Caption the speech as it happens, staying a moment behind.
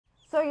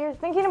you're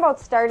thinking about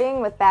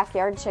starting with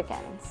backyard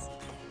chickens,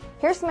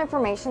 here's some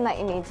information that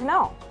you need to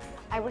know.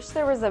 I wish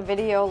there was a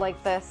video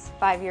like this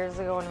 5 years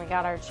ago when we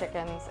got our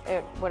chickens.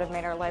 It would have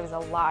made our lives a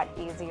lot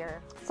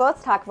easier. So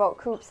let's talk about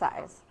coop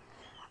size.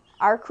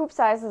 Our coop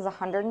size is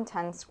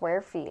 110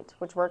 square feet,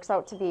 which works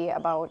out to be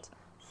about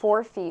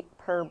 4 feet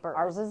per bird.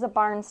 Ours is a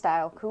barn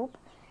style coop.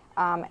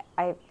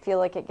 I feel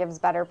like it gives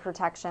better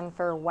protection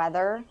for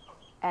weather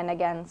and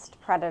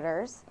against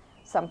predators.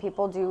 Some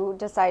people do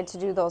decide to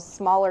do those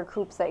smaller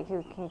coops that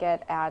you can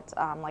get at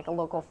like a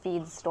local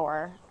feed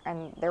store,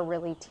 and they're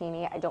really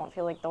teeny. I don't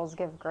feel like those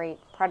give great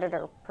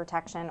predator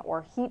protection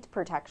or heat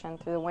protection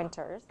through the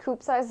winters.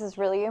 Coop size is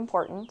really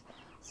important,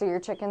 so your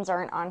chickens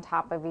aren't on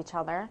top of each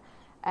other,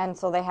 and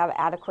so they have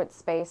adequate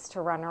space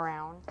to run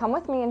around. Come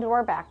with me into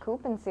our back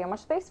coop and see how much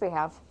space we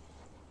have.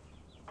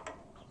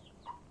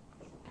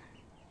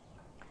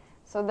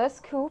 So this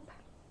coop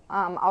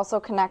also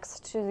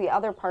connects to the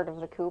other part of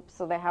the coop,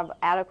 so they have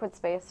adequate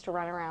space to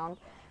run around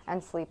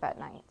and sleep at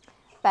night.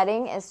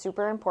 Bedding is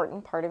super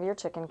important part of your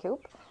chicken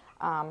coop.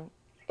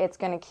 It's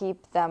going to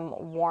keep them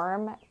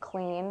warm,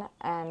 clean,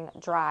 and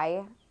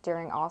dry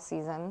during all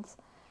seasons.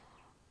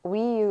 We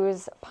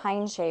use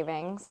pine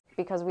shavings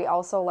because we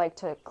also like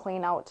to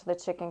clean out the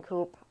chicken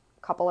coop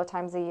a couple of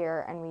times a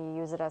year, and we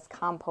use it as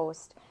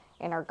compost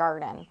in our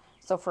garden.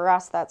 So for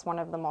us, that's one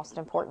of the most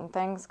important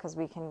things because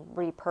we can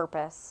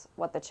repurpose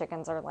what the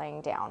chickens are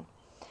laying down.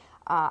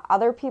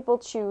 Other people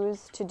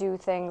choose to do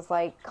things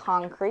like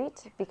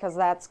concrete because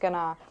that's going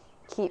to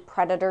keep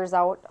predators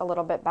out a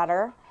little bit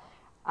better.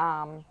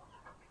 The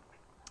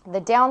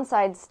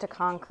downsides to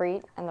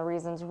concrete and the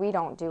reasons we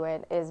don't do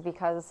it is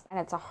because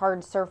it's a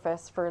hard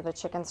surface for the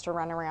chickens to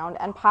run around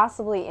and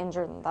possibly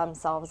injure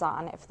themselves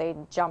on if they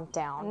jump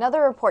down.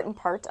 Another important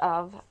part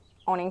of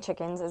owning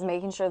chickens is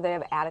making sure they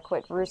have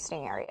adequate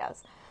roosting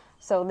areas.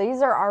 So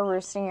these are our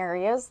roosting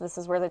areas. This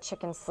is where the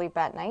chickens sleep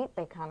at night.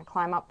 They kind of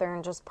climb up there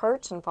and just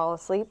perch and fall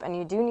asleep, and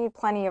you do need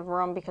plenty of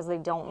room because they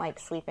don't like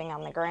sleeping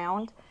on the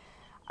ground.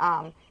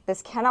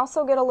 This can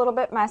also get a little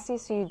bit messy,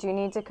 so you do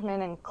need to come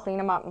in and clean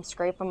them up and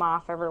scrape them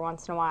off every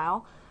once in a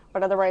while,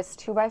 but otherwise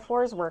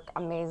 2x4s work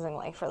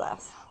amazingly for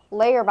this.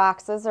 Layer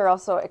boxes are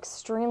also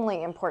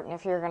extremely important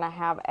if you're going to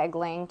have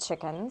egg-laying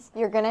chickens.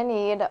 You're going to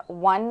need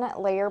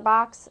 1 layer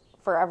box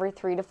for every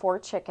 3 to 4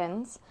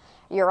 chickens.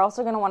 You're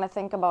also going to want to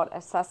think about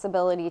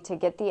accessibility to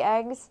get the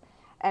eggs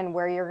and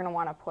where you're going to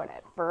want to put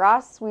it. For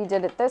us, we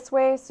did it this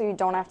way so you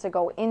don't have to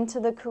go into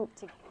the coop.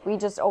 We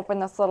just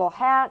open this little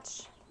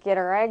hatch, get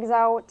our eggs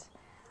out.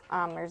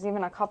 There's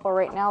even a couple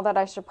right now that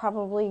I should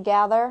probably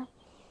gather.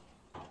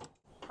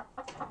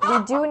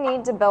 We do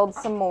need to build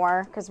some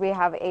more because we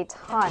have a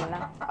ton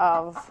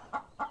of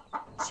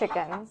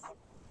chickens.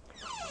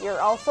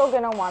 You're also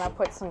going to want to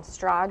put some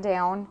straw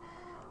down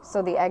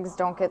so the eggs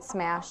don't get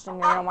smashed, and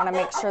you're going to want to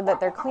make sure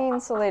that they're clean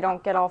so they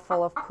don't get all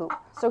full of poop.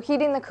 So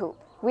heating the coop.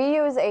 We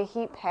use a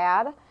heat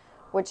pad,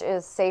 which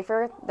is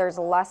safer. There's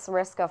less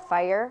risk of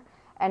fire,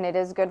 and it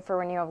is good for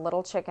when you have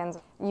little chickens.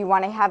 You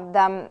want to have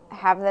them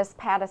have this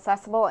pad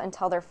accessible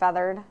until they're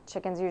feathered.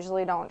 Chickens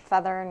usually don't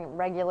feather and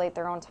regulate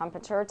their own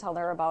temperature till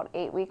they're about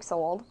 8 weeks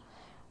old.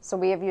 So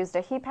we have used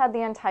a heat pad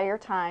the entire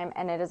time,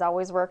 and it has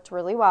always worked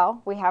really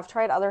well. We have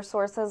tried other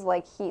sources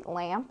like heat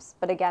lamps,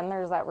 but again,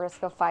 there's that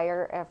risk of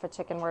fire if a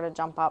chicken were to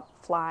jump up,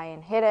 fly,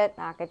 and hit it,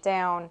 knock it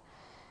down,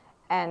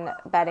 and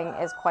bedding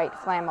is quite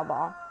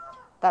flammable.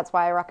 That's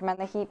why I recommend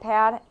the heat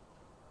pad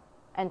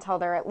until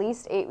they're at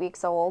least 8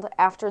 weeks old.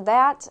 After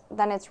that,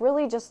 then it's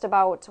really just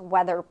about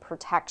weather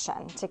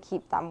protection to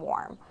keep them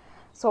warm.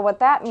 So what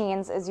that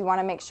means is you want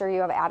to make sure you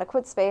have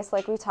adequate space,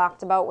 like we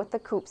talked about with the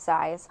coop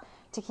size,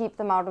 to keep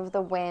them out of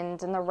the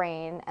wind and the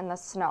rain and the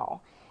snow.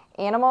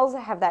 Animals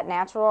have that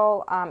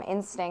natural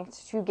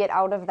instinct to get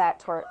out of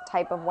that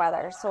type of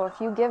weather. So if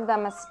you give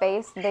them a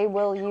space, they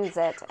will use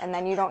it, and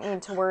then you don't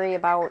need to worry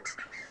about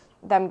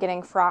them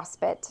getting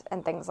frostbite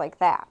and things like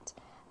that.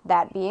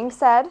 That being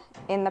said,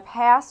 in the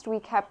past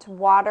we kept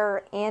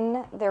water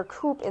in their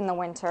coop in the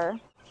winter,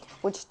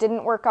 which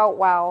didn't work out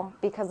well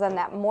because then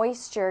that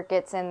moisture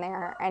gets in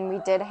there, and we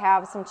did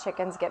have some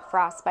chickens get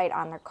frostbite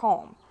on their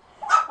comb.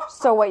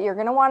 So what you're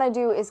going to want to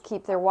do is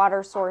keep their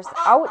water source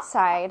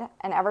outside,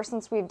 and ever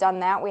since we've done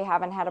that, we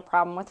haven't had a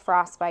problem with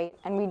frostbite.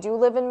 And we do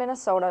live in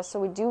Minnesota, so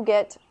we do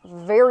get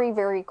very,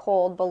 very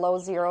cold, below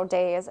 0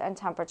 days and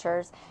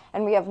temperatures,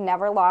 and we have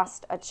never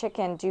lost a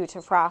chicken due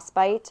to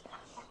frostbite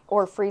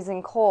or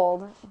freezing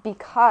cold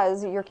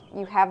because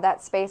you have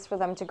that space for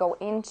them to go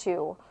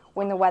into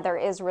when the weather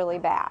is really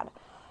bad.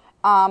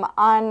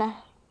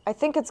 I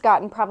think it's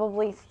gotten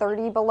probably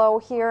 30 below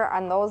here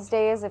on those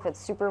days. If it's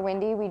super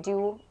windy, we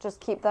do just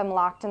keep them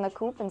locked in the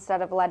coop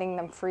instead of letting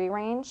them free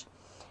range,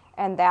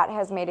 and that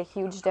has made a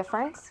huge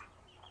difference.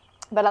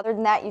 But other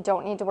than that, you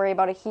don't need to worry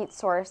about a heat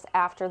source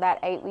after that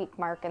 8-week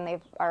mark and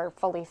they are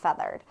fully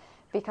feathered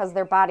because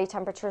their body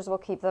temperatures will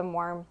keep them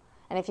warm,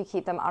 and if you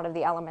keep them out of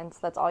the elements,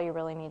 that's all you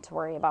really need to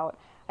worry about.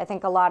 I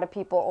think a lot of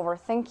people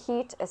overthink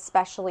heat,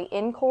 especially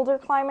in colder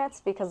climates,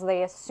 because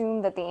they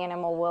assume that the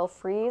animal will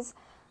freeze.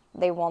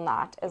 They will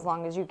not, as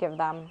long as you give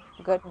them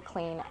good,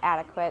 clean,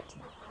 adequate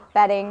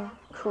bedding,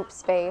 coop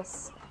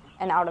space,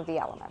 and out of the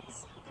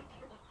elements.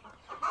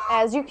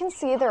 As you can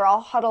see, they're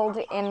all huddled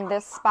in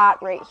this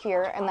spot right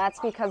here, and that's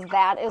because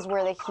that is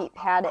where the heat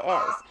pad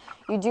is.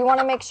 You do want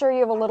to make sure you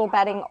have a little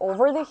bedding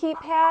over the heat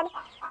pad,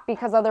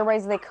 because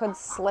otherwise they could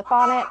slip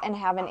on it and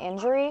have an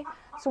injury.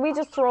 So we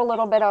just throw a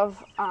little bit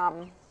of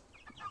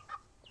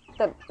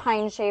the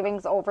pine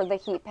shavings over the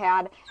heat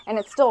pad, and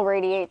it still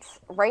radiates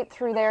right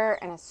through there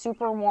and is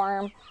super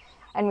warm,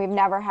 and we've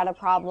never had a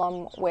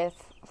problem with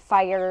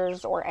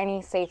fires or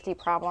any safety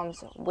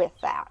problems with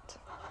that.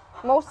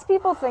 Most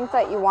people think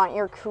that you want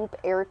your coop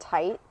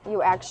airtight.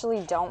 You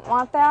actually don't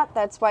want that.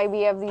 That's why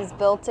we have these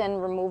built-in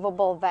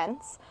removable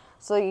vents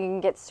so you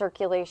can get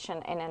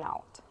circulation in and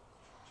out.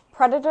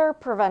 Predator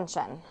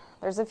prevention.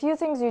 There's a few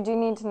things you do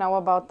need to know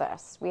about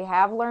this. We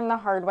have learned the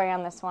hard way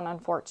on this one,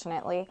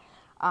 unfortunately.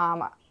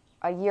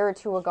 A year or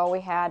two ago,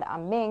 we had a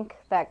mink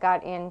that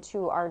got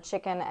into our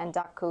chicken and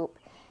duck coop,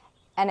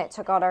 and it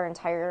took out our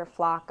entire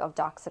flock of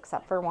ducks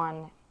except for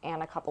one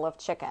and a couple of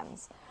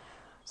chickens.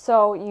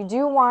 So you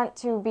do want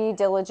to be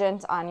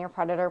diligent on your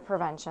predator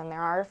prevention.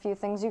 There are a few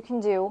things you can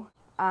do.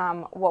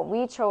 What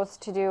we chose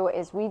to do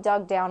is we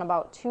dug down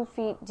about 2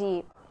 feet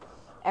deep,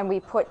 and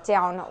we put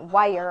down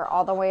wire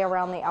all the way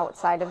around the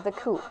outside of the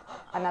coop.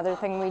 Another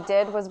thing we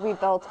did was we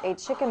built a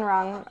chicken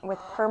run with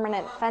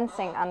permanent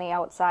fencing on the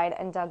outside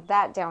and dug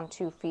that down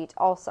 2 feet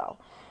also.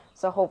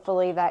 So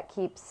hopefully that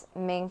keeps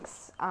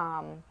minks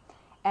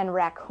and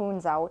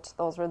raccoons out.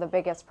 Those were the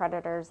biggest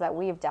predators that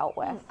we've dealt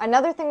with.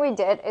 Another thing we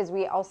did is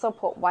we also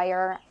put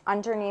wire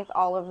underneath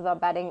all of the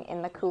bedding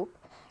in the coop,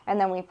 and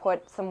then we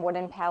put some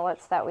wooden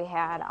pallets that we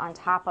had on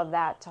top of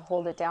that to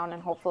hold it down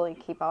and hopefully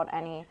keep out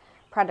any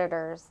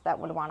predators that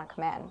would want to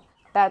come in.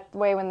 That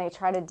way when they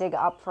try to dig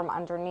up from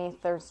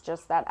underneath, there's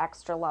just that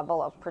extra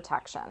level of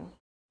protection.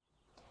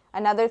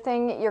 Another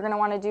thing you're going to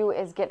want to do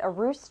is get a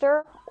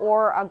rooster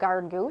or a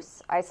guard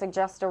goose. I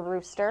suggest a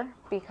rooster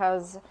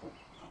because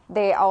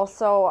they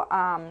also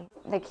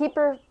they keep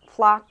your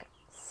flock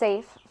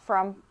safe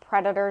from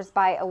predators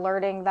by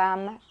alerting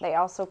them. They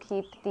also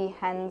keep the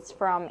hens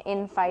from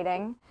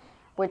infighting,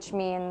 which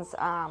means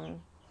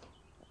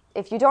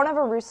if you don't have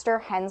a rooster,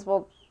 hens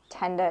will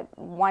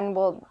one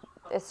will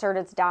assert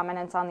its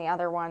dominance on the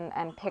other one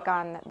and pick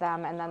on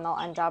them, and then they'll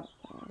end up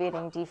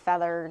getting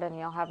defeathered and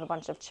you'll have a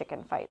bunch of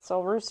chicken fights.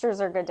 So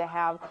roosters are good to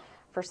have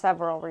for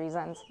several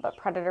reasons, but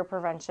predator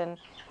prevention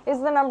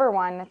is the number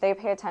one. They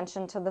pay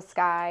attention to the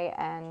sky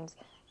and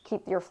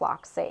keep your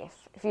flock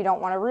safe. If you don't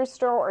want a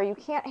rooster, or you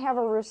can't have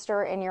a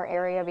rooster in your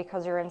area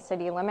because you're in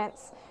city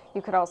limits,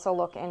 you could also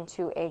look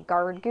into a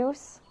guard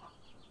goose,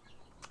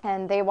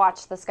 and they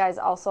watch the skies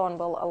also and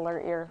will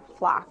alert your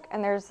flock.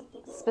 And there's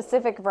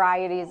specific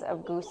varieties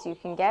of goose you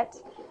can get,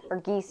 or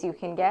geese you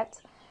can get,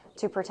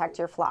 to protect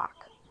your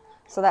flock.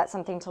 So that's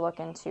something to look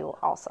into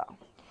also.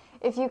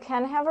 If you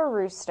can have a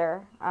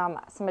rooster,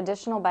 some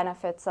additional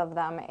benefits of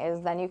them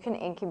is then you can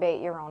incubate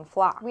your own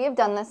flock. We have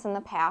done this in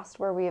the past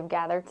where we have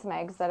gathered some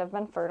eggs that have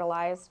been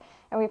fertilized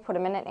and we put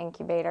them in an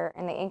incubator,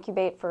 and they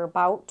incubate for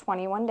about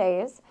 21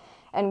 days,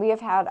 and we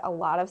have had a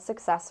lot of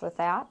success with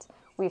that.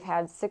 We've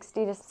had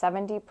 60 to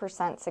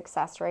 70%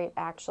 success rate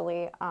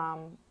actually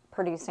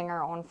producing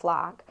our own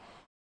flock.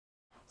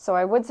 So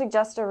I would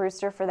suggest a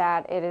rooster for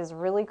that. It is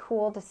really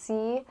cool to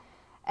see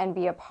and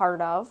be a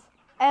part of.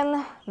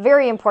 And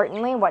very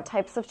importantly, what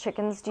types of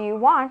chickens do you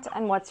want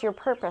and what's your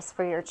purpose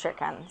for your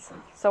chickens?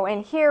 So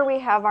in here we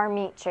have our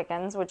meat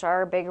chickens, which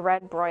are big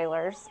red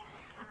broilers.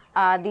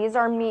 These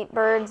are meat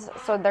birds,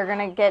 so they're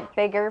going to get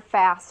bigger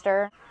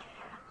faster.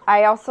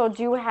 I also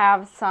do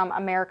have some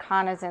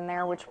Americanas in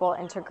there, which will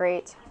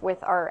integrate with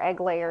our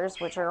egg layers,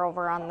 which are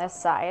over on this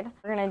side. What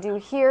we're going to do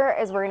here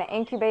is we're going to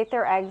incubate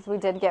their eggs. We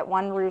did get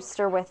one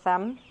rooster with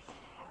them,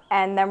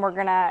 and then we're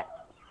going to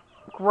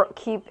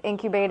keep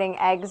incubating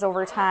eggs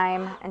over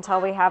time until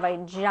we have a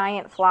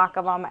giant flock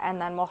of them, and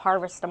then we'll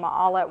harvest them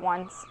all at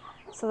once.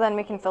 So then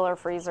we can fill our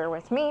freezer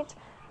with meat,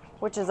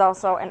 which is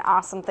also an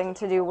awesome thing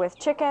to do with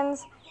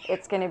chickens.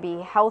 It's going to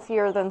be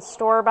healthier than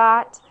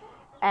store-bought,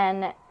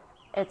 and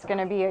it's going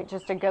to be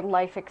just a good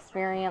life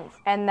experience.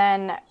 And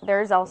then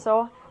there's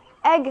also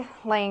egg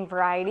laying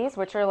varieties,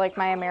 which are like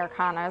my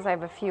Americanas. I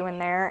have a few in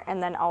there,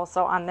 and then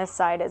also on this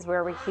side is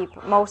where we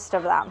keep most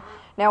of them.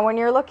 Now when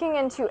you're looking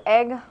into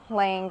egg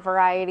laying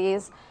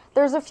varieties,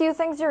 there's a few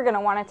things you're going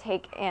to want to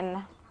take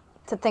in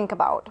to think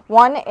about.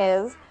 One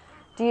is,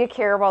 do you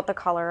care about the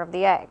color of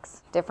the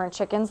eggs? Different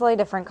chickens lay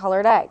different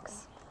colored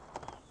eggs.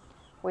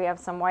 We have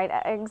some white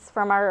eggs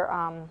from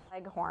our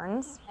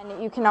leghorns,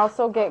 and you can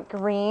also get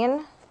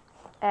green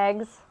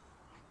eggs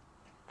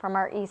from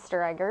our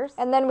Easter eggers.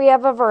 And then we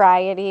have a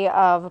variety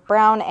of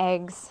brown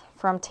eggs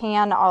from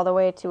tan all the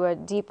way to a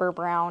deeper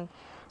brown.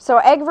 So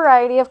egg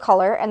variety of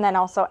color, and then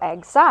also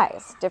egg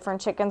size. Different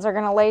chickens are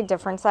going to lay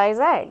different size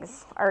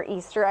eggs. Our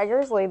Easter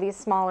eggers lay these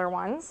smaller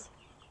ones.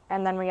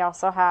 And then we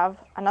also have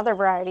another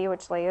variety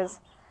which lays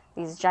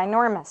these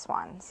ginormous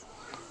ones.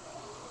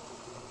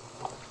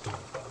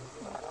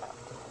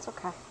 It's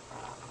okay.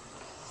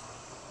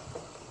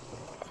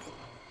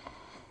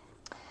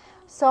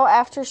 So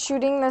after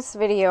shooting this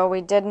video, we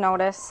did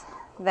notice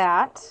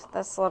that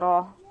this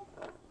little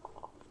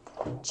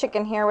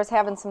chicken here was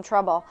having some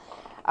trouble.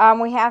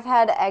 We have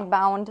had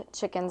egg-bound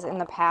chickens in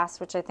the past,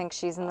 which I think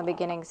she's in the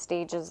beginning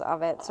stages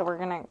of it. So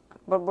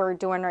what we're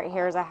doing right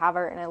here is I have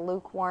her in a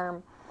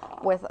lukewarm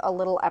with a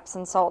little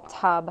Epsom salt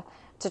tub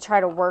to try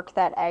to work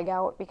that egg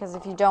out, because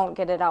if you don't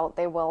get it out,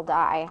 they will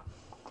die.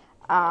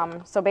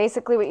 So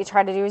basically what you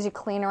try to do is you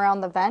clean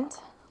around the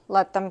vent,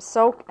 let them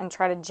soak, and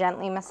try to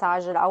gently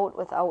massage it out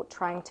without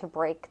trying to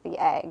break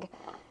the egg.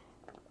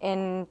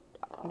 In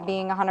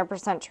being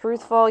 100%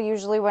 truthful,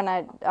 usually when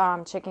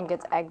a chicken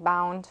gets egg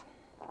bound,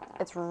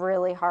 it's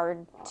really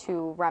hard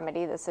to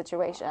remedy the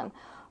situation.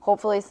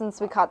 Hopefully,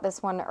 since we caught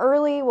this one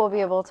early, we'll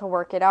be able to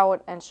work it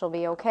out and she'll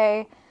be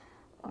okay.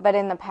 But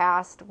in the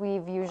past,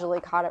 we've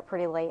usually caught it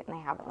pretty late and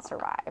they haven't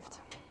survived.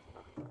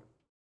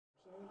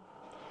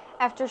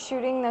 After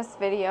shooting this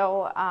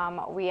video,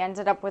 we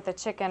ended up with a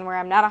chicken where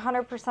I'm not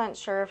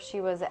 100% sure if she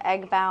was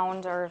egg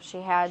bound or if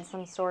she had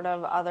some sort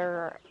of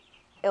other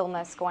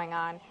illness going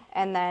on.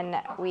 And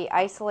then we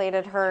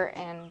isolated her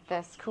in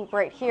this coop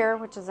right here,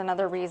 which is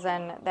another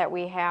reason that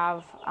we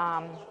have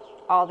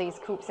all these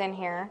coops in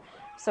here.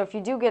 So if you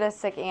do get a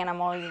sick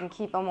animal, you can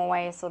keep them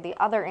away so the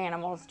other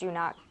animals do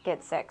not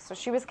get sick. So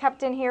she was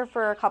kept in here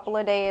for a couple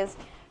of days.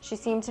 She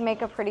seemed to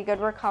make a pretty good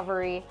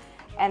recovery,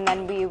 and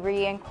then we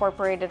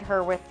reincorporated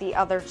her with the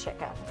other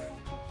chicken.